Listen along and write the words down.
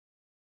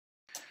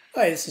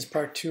Hi, this is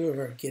part two of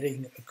our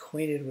getting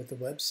acquainted with the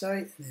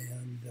website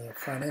and the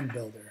front end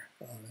builder.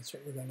 That's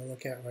what we're going to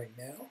look at right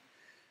now.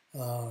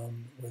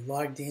 We're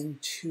logged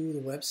into the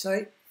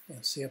website.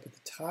 You'll see up at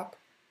the top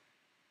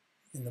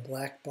in the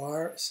black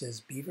bar it says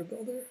Beaver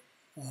Builder.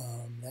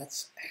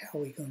 That's how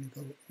we're going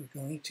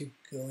to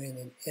go in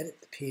and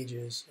edit the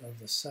pages of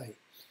the site.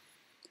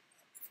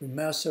 If we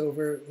mouse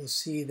over, we'll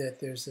see that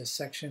there's a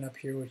section up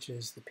here which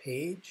is the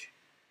page,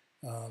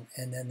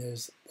 and then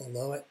there's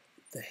below it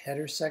the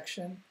header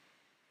section,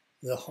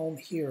 the home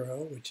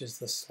hero, which is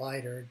the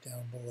slider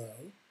down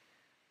below,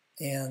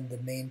 and the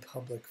main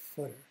public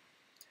footer.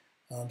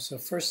 So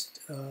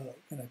first, I'm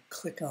going to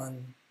click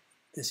on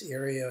this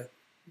area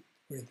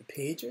where the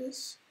page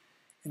is,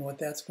 and what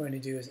that's going to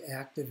do is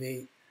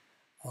activate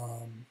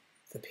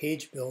the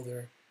page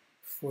builder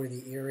for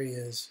the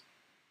areas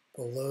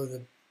below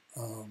the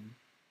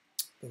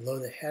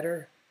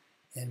header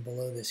and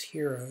below this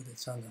hero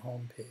that's on the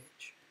home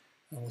page.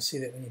 And we'll see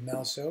that when you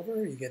mouse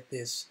over, you get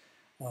this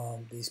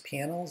these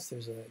panels.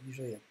 There's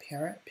usually a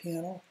parent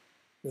panel,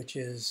 which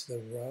is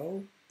the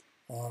row,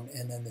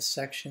 and then the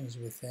sections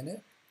within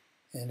it.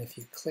 And if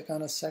you click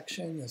on a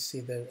section, you'll see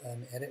that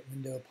an edit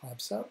window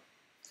pops up.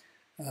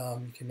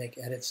 You can make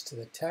edits to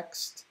the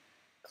text,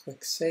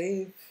 click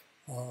Save,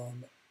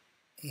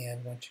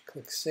 and once you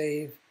click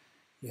Save,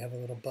 you have a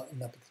little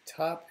button up at the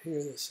top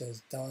here that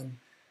says Done,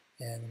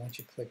 and once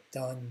you click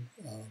Done,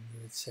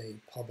 you would say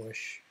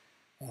Publish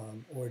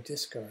or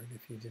Discard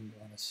if you didn't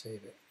want to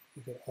save it.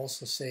 You could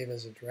also save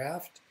as a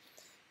draft.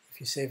 If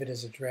you save it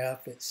as a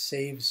draft, it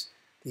saves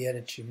the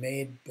edits you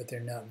made, but they're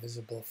not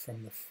visible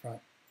from the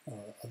front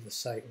of the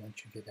site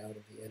once you get out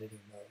of the editing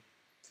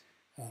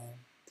mode.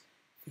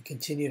 If we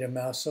continue to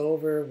mouse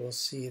over, we'll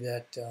see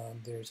that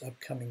there's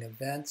upcoming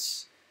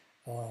events.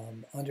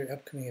 Under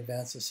upcoming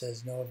events, it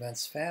says no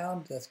events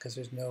found. That's because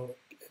there's no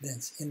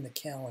events in the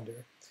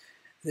calendar.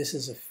 This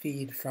is a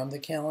feed from the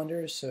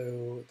calendar,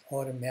 so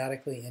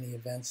automatically any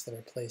events that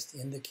are placed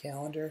in the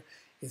calendar,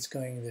 it's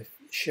going to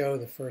show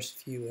the first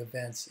few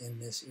events in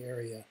this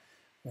area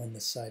when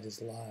the site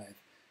is live.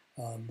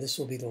 This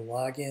will be the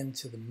login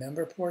to the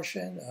member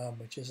portion,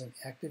 which isn't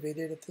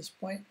activated at this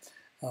point,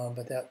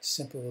 but that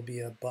simply will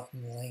be a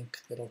button link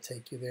that'll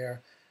take you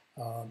there.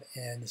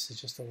 And this is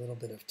just a little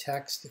bit of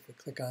text. If we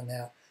click on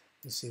that,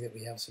 you'll see that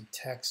we have some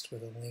text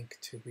with a link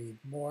to read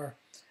more.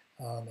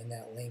 And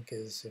that link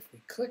is, if we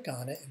click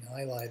on it and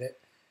highlight it,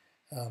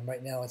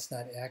 right now it's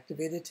not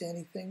activated to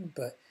anything,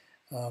 but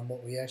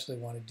what we actually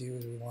want to do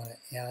is we want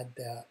to add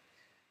that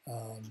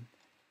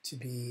to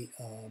be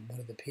one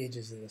of the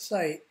pages of the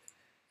site.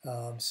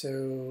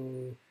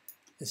 So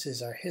this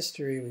is our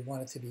history. We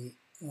want it to be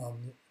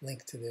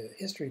linked to the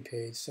history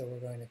page, so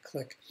we're going to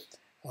click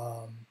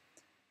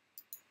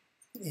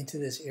into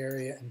this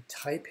area and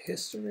type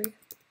history.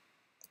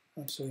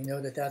 So we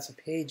know that that's a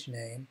page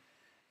name.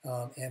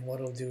 And what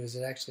it'll do is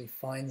it actually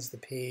finds the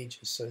page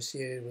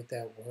associated with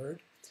that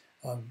word.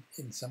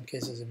 In some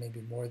cases, it may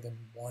be more than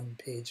one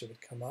page that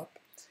would come up.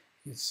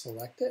 You'd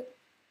select it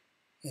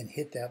and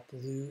hit that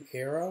blue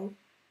arrow.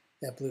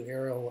 That blue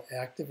arrow will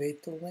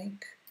activate the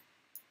link.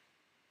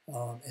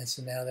 And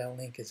so now that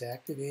link is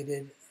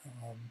activated.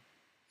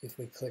 If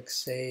we click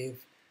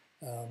Save,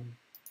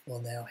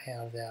 we'll now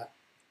have that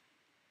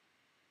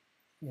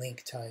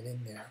link tied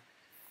in there.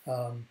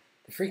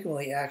 The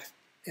frequently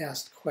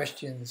asked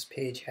questions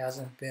page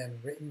hasn't been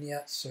written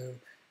yet, so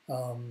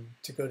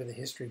to go to the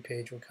history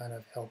page will kind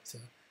of help to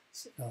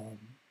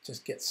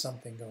just get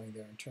something going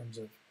there in terms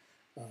of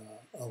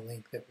a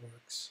link that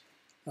works.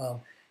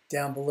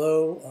 Down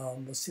below,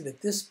 we'll see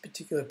that this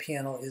particular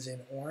panel is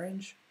in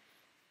orange.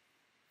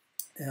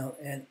 Now,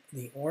 and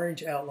the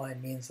orange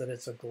outline means that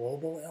it's a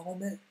global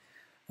element,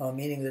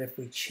 meaning that if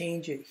we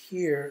change it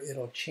here,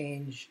 it'll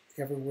change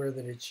everywhere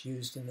that it's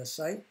used in the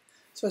site.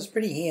 So it's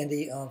pretty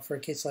handy for a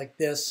case like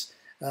this.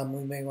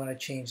 We may want to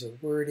change the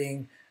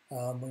wording.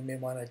 We may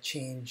want to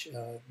change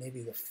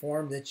maybe the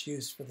form that's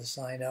used for the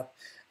sign up.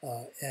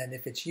 And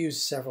if it's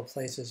used several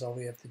places, all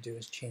we have to do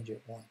is change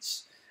it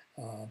once.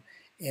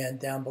 And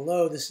down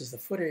below, this is the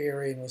footer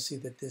area, and we'll see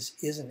that this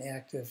isn't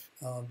active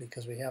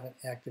because we haven't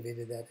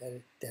activated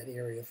that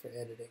area for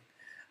editing.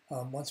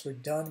 Once we're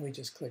done, we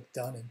just click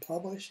Done and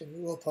Publish, and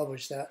we will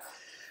publish that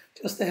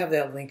just to have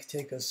that link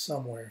take us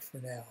somewhere for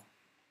now.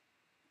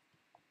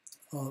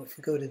 If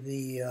we go to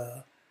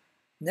the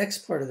next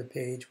part of the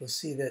page, we'll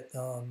see that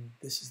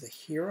this is the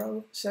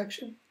hero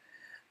section.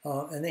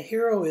 And the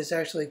hero is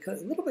actually a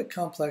little bit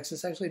complex.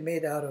 It's actually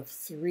made out of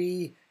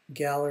 3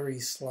 gallery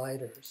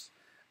sliders.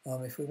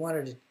 If we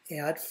wanted to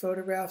add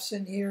photographs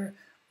in here,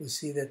 we'll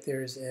see that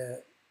there's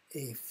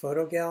a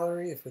photo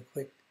gallery. If we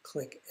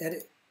click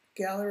Edit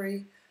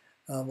Gallery,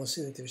 we'll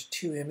see that there's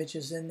 2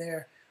 images in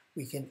there.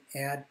 We can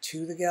add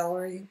to the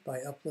gallery by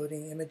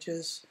uploading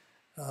images.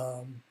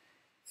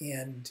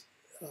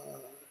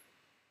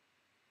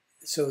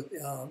 So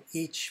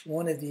each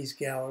one of these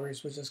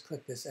galleries, we'll just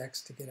click this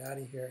X to get out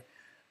of here.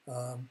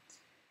 And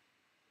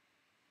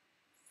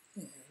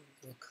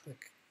we'll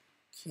click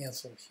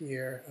Cancel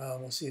here.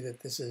 We'll see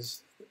that this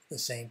is the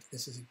same.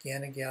 This is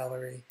again a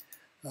gallery,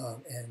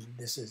 and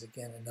this is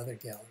again another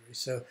gallery.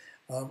 So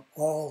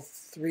all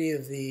three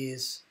of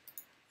these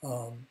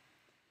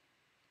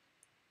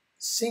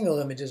single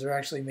images are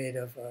actually made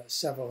of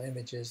several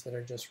images that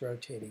are just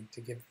rotating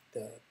to give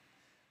the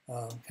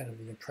kind of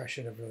the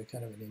impression of really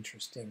kind of an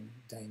interesting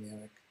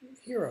dynamic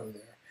hero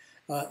there.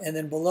 And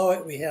then below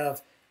it we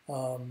have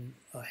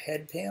a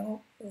head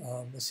panel.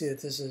 We'll see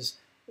that this is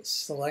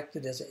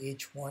selected as a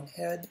H1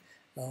 head.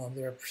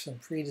 There are some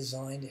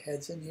pre-designed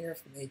heads in here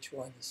from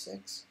H1 to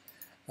 6.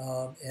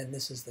 And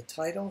this is the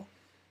title.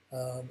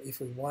 If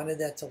we wanted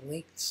that to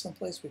link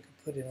someplace, we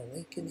could put in a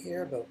link in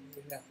here, but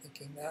we're not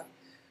linking that.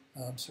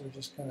 So we're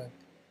just going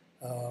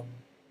to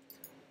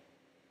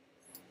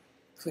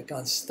click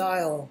on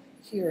Style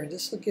here, and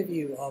this will give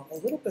you a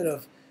little bit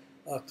of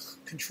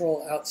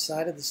control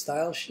outside of the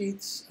style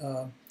sheets,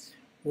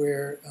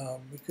 where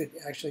we could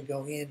actually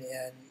go in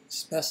and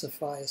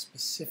specify a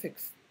specific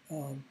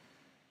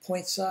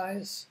point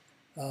size.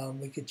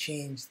 We could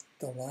change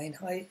the line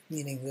height,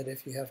 meaning that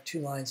if you have two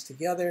lines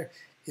together,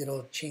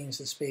 it'll change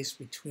the space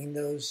between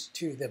those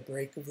two, the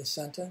break of the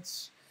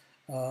sentence.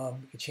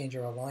 We could change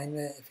our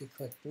alignment. If you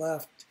click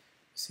left,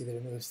 see that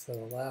it moves to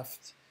the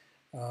left.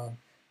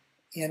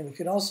 And we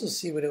could also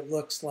see what it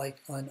looks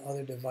like on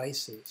other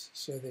devices,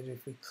 so that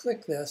if we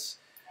click this,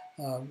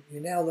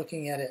 you're now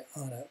looking at it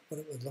on what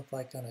it would look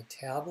like on a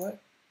tablet.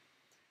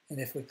 And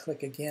if we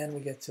click again, we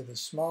get to the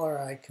smaller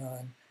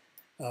icon.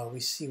 We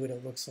see what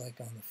it looks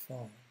like on the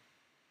phone.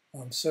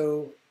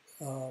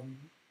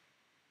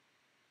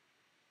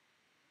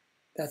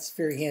 That's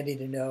very handy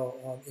to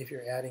know if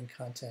you're adding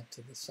content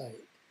to the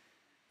site.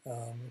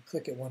 We'll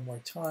click it one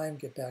more time,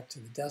 get back to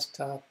the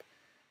desktop,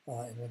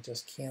 and we'll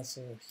just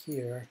cancel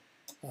here.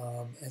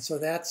 And so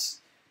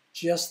that's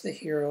just the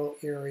hero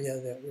area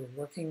that we're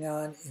working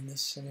on in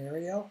this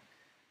scenario.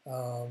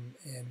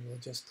 And we'll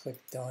just click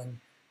done,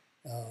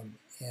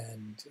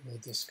 and we'll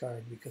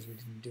discard because we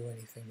didn't do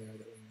anything there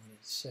that we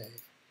wanted to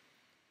save.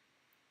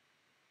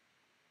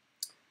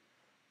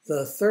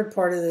 The third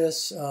part of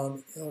this,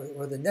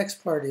 or the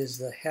next part, is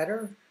the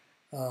header.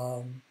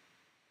 I'm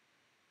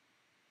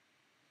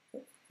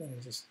going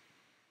to just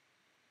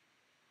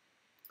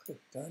click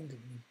done.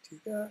 Didn't need to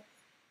do that.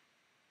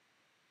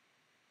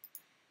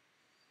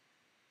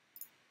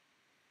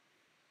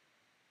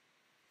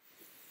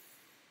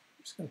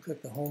 I'm just going to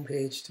click the home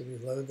page to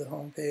reload the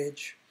home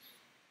page.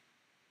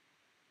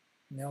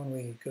 Now when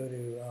we go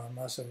to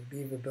also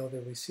Beaver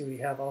Builder, we see we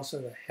have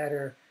also the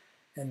header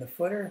and the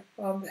footer.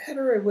 The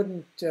header, I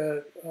wouldn't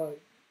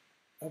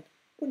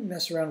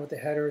mess around with the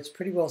header. It's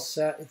pretty well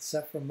set. It's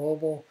set for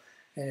mobile,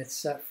 and it's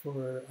set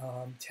for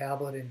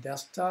tablet and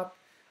desktop.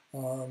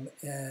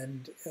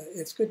 And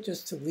it's good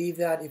just to leave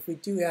that. If we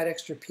do add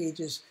extra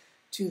pages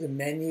to the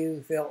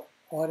menu, they'll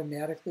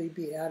automatically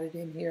be added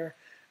in here.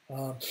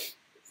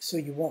 So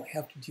you won't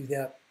have to do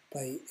that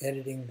by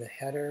editing the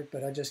header,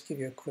 but I'll just give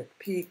you a quick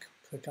peek.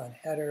 Click on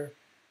header.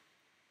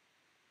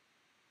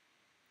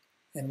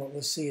 And what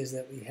we'll see is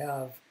that we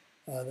have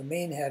the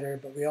main header,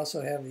 but we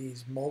also have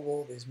these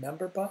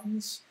member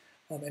buttons.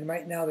 And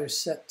right now they're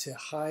set to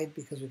hide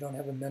because we don't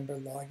have a member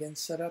login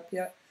set up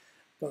yet.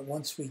 But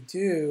once we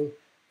do,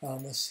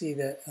 we'll see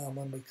that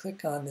when we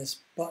click on this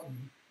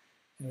button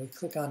and we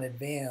click on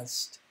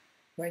advanced,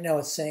 right now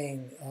it's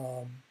saying,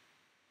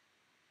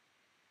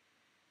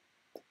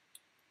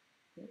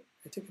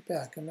 I took it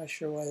back. I'm not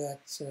sure why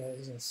that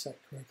isn't set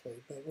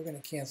correctly, but we're going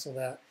to cancel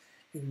that.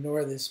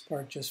 Ignore this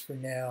part just for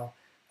now.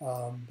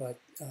 But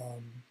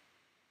if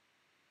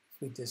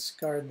we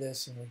discard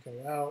this and we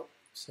go out,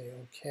 say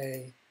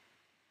OK,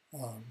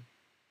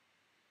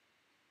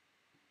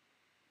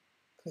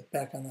 click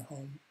back on the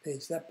home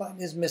page. That button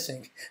is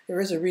missing.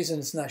 There is a reason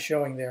it's not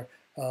showing there,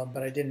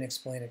 but I didn't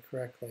explain it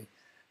correctly.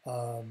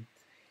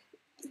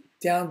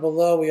 Down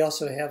below, we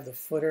also have the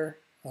footer.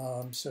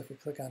 So if we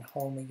click on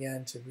home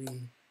again to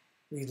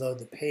reload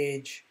the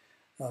page,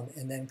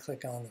 and then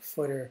click on the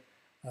footer,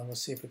 we'll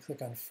see if we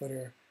click on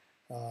footer,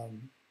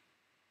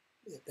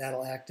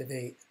 that'll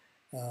activate,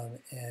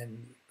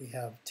 and we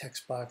have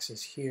text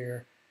boxes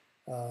here.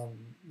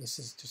 This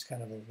is just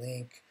kind of a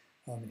link,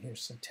 and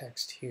here's some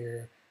text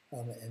here,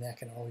 and that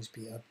can always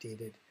be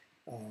updated.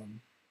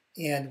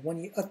 And when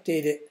you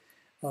update it,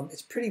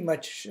 it's pretty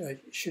much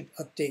should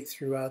update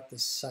throughout the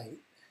site.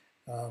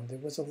 There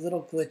was a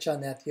little glitch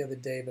on that the other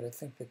day, but I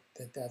think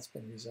that's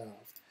been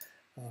resolved.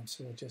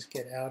 So we'll just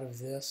get out of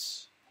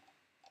this.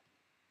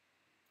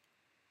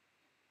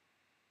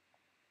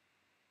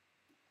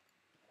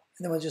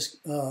 And then we'll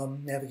just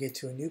navigate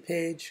to a new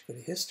page, go to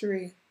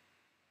history.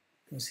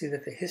 We'll see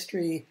that the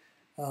history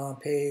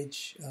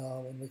page,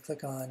 when we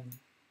click on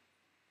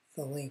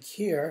the link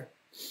here,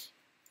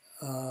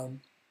 we'll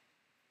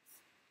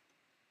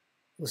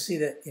see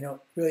that,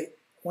 really,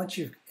 once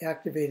you've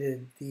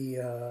activated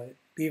the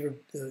Beaver,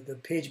 the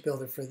page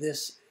builder for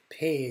this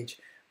page,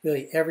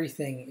 really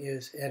everything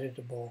is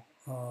editable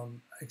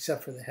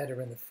except for the header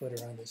and the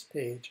footer on this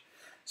page.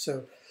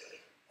 So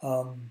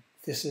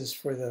this is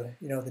for the,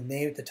 the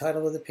name, the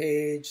title of the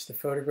page. The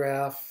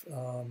photograph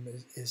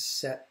is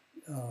set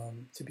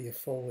to be a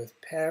full width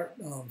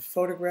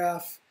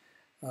photograph.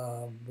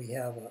 We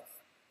have a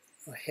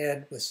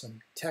head with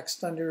some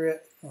text under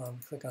it.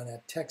 Click on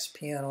that text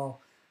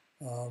panel.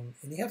 And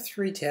you have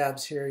 3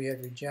 tabs here. You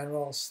have your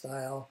general,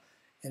 style,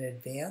 and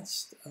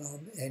advanced.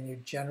 And your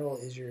general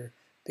is your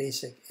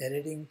basic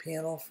editing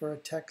panel for a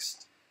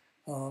text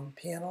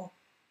panel.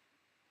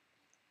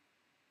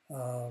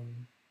 So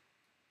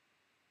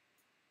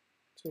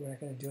we're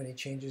not going to do any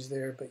changes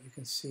there, but you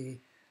can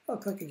see, I'll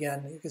click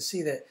again. You can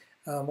see that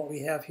what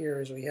we have here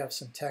is we have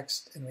some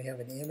text and we have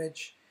an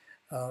image.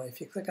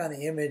 If you click on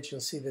the image, you'll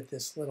see that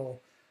this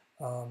little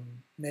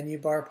menu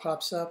bar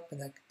pops up,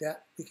 and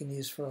that we can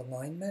use for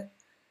alignment.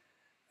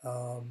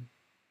 It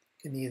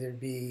can either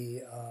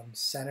be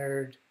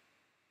centered,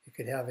 it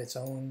could have its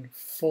own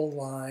full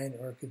line,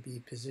 or it could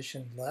be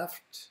positioned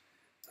left.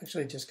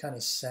 Actually, just kind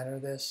of center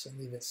this and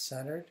leave it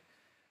centered.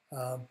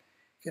 You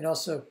can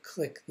also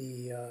click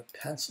the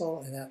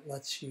pencil, and that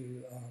lets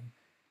you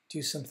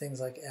do some things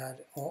like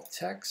add alt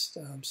text.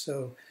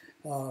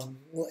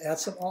 We'll add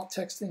some alt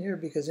text in here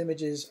because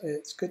images,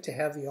 it's good to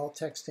have the alt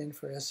text in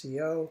for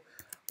SEO.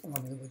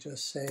 And we'll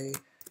just say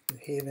New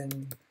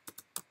Haven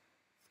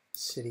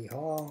City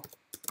Hall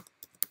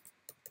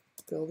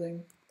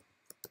building.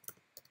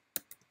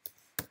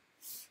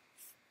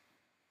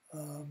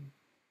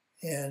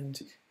 And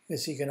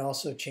you can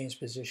also change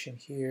position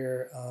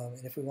here.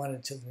 And if we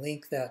wanted to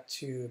link that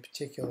to a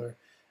particular,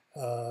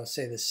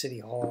 say the City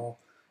Hall,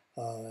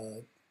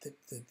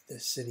 the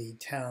city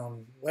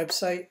town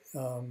website,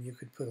 you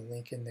could put a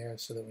link in there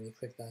so that when you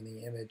clicked on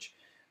the image,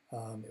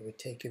 it would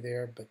take you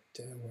there, but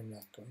we're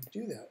not going to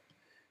do that.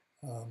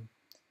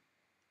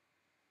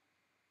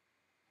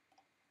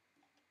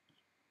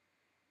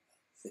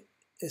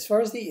 As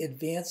far as the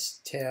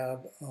advanced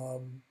tab,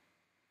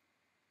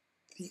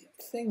 the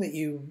thing that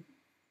you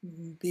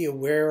be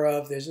aware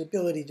of, there's the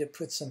ability to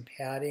put some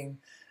padding,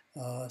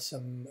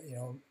 some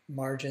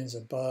margins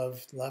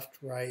above, left,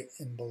 right,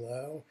 and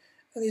below.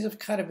 And these have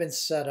kind of been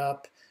set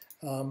up,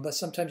 but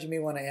sometimes you may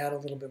want to add a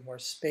little bit more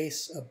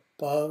space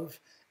above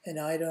an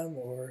item,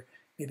 or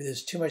maybe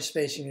there's too much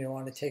space and you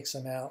want to take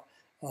some out.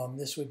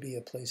 This would be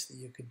a place that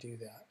you could do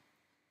that.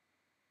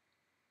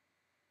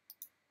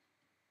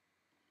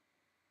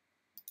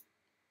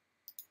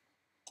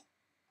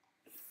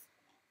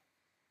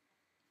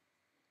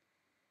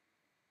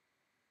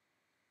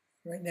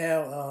 Right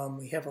now,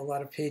 we have a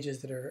lot of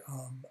pages that are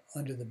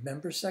under the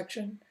member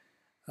section.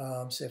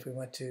 So if we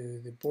went to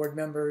the board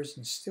members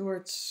and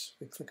stewards,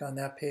 we click on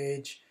that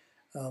page,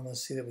 we'll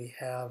see that we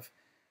have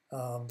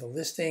the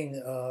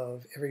listing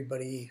of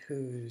everybody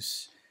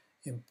who's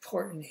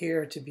important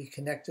here to be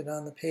connected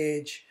on the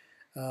page.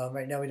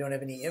 Right now we don't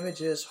have any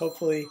images.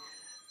 Hopefully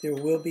there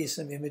will be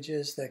some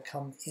images that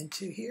come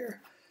into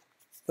here,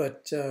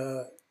 but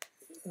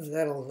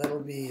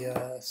that'll be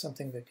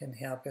something that can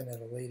happen at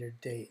a later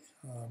date.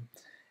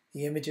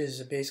 The images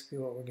are basically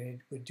what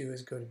would do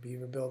is go to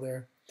Beaver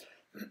Builder,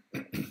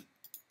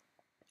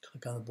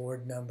 click on the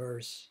board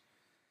members,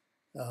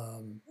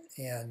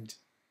 and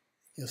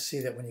you'll see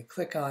that when you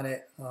click on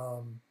it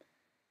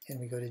and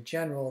we go to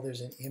general,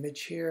 there's an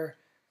image here,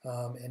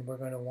 and we're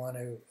going to want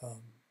to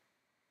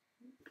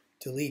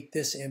delete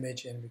this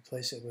image and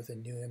replace it with a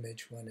new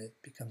image when it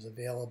becomes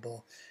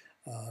available.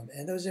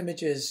 And those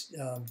images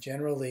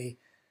generally,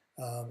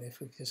 if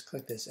we just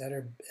click this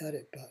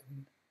edit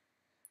button,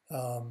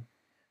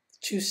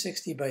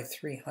 260 by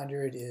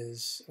 300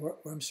 is, or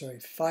I'm sorry,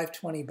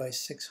 520 by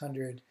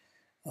 600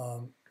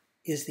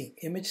 is the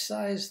image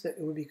size that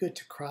it would be good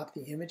to crop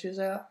the images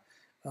out.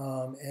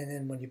 And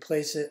then when you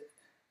place it,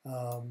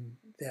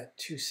 that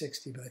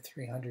 260 by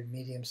 300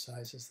 medium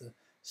size is the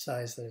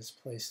size that is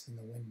placed in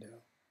the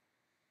window.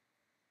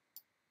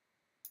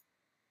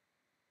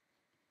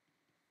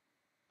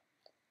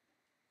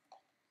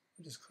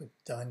 I'll just click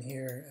done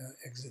here,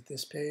 exit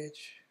this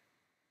page,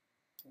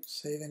 don't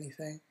save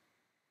anything.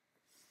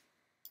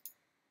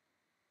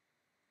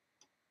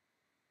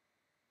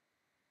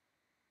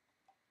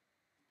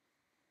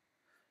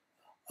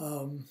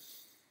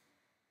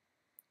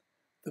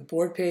 The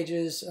board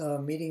pages,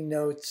 meeting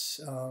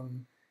notes, I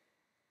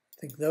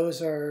think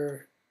those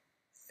are,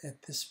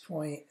 at this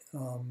point,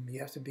 you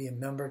have to be a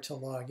member to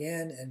log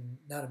in, and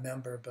not a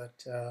member, but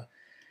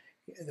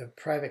the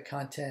private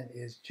content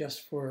is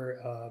just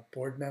for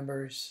board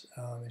members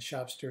and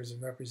shop stewards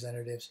and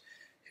representatives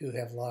who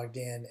have logged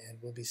in, and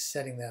we'll be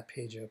setting that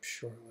page up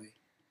shortly.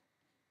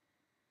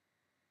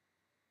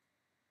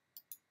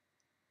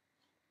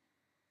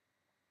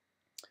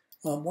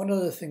 One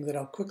other thing that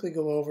I'll quickly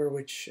go over,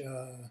 which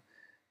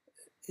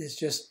is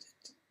just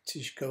to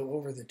go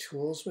over the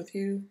tools with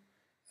you.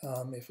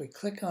 If we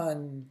click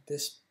on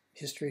this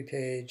history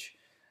page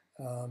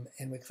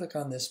and we click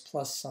on this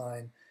plus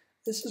sign,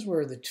 this is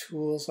where the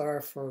tools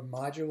are for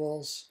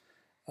modules,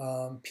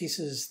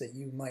 pieces that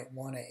you might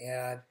want to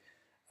add.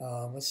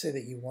 Let's say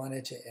that you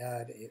wanted to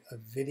add a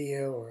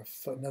video or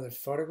another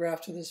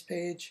photograph to this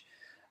page.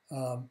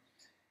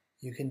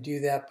 You can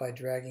do that by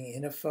dragging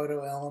in a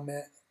photo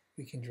element.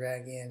 We can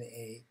drag in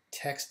a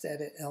text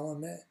edit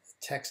element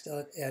text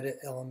edit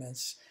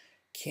elements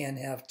can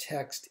have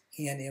text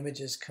and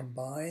images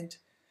combined.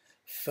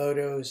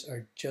 Photos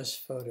are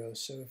just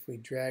photos. So if we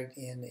dragged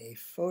in a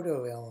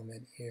photo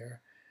element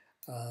here,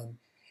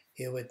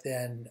 it would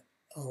then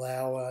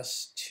allow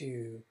us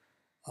to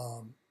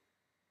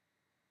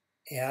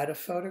add a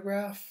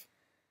photograph.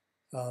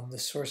 The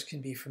source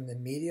can be from the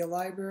media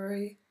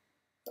library,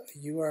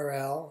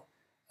 URL.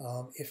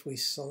 If we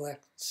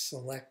select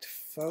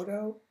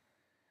photo,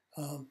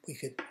 we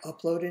could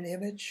upload an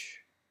image.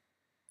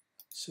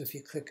 So if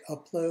you click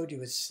upload, you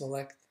would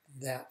select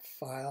that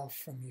file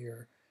from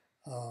your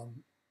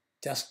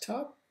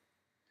desktop.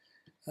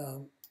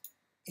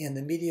 And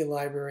the media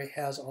library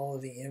has all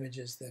of the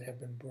images that have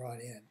been brought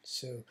in.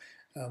 So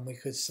we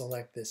could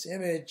select this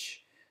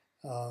image,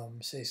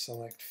 say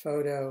select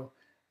photo,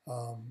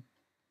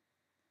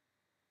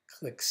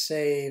 click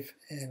save,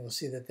 and we'll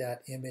see that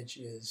that image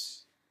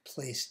is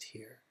placed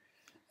here.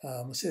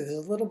 We'll see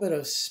there's a little bit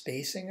of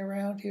spacing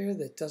around here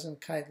that doesn't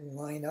kind of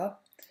line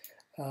up.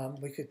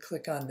 We could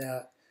click on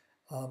that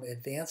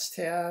Advanced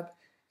tab,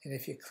 and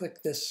if you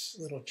click this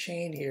little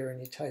chain here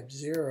and you type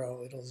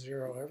 0, it'll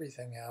zero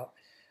everything out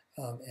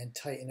and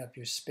tighten up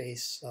your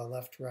space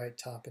left, right,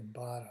 top, and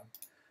bottom.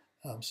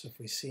 So if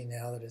we see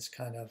now that it's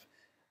kind of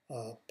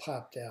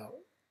popped out,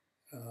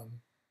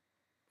 I'm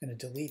going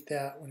to delete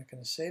that. We're not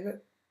going to save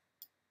it.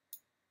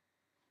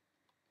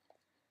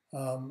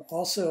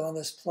 Also on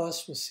this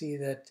plus, we'll see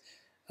that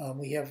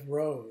we have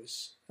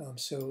rows.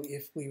 So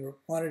if we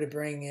wanted to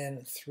bring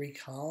in 3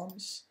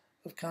 columns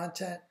of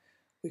content,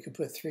 we could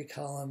put 3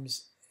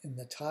 columns in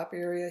the top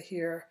area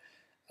here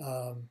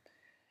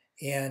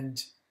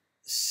and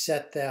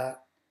set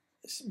that,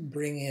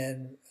 bring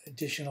in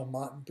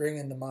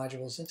the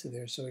modules into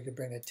there. So we could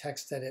bring a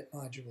text edit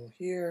module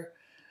here,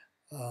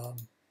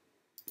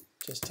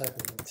 just type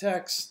in the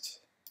text.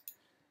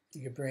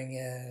 You could bring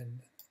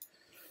in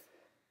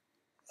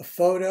a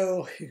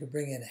photo, you could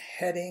bring in a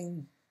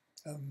heading,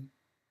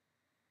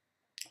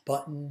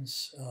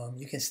 buttons.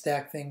 You can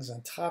stack things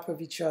on top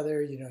of each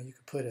other. You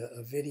could put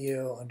a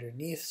video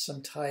underneath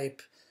some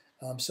type.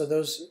 So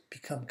those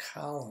become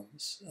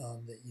columns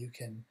that you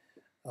can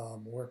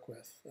work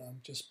with.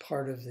 Just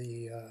part of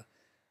the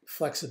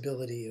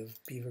flexibility of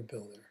Beaver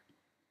Builder.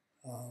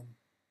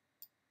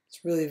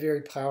 It's really a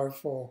very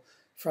powerful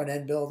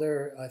front-end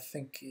builder. I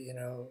think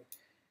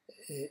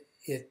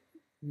it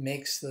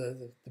makes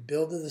the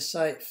build of the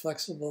site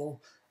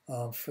flexible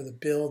for the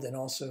build and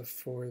also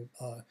for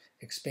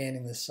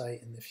expanding the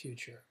site in the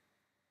future.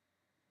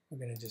 We're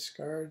going to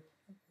discard,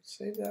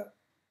 save that.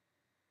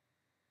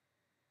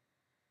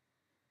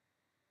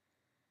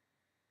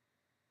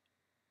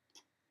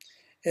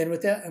 And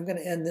with that, I'm going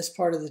to end this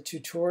part of the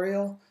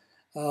tutorial.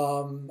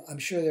 I'm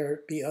sure there'll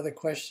be other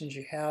questions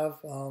you have,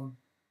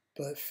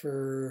 but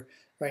for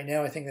right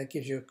now, I think that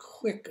gives you a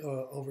quick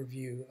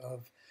overview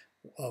of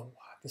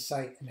the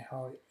site and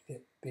how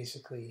it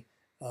basically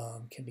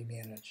can be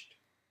managed.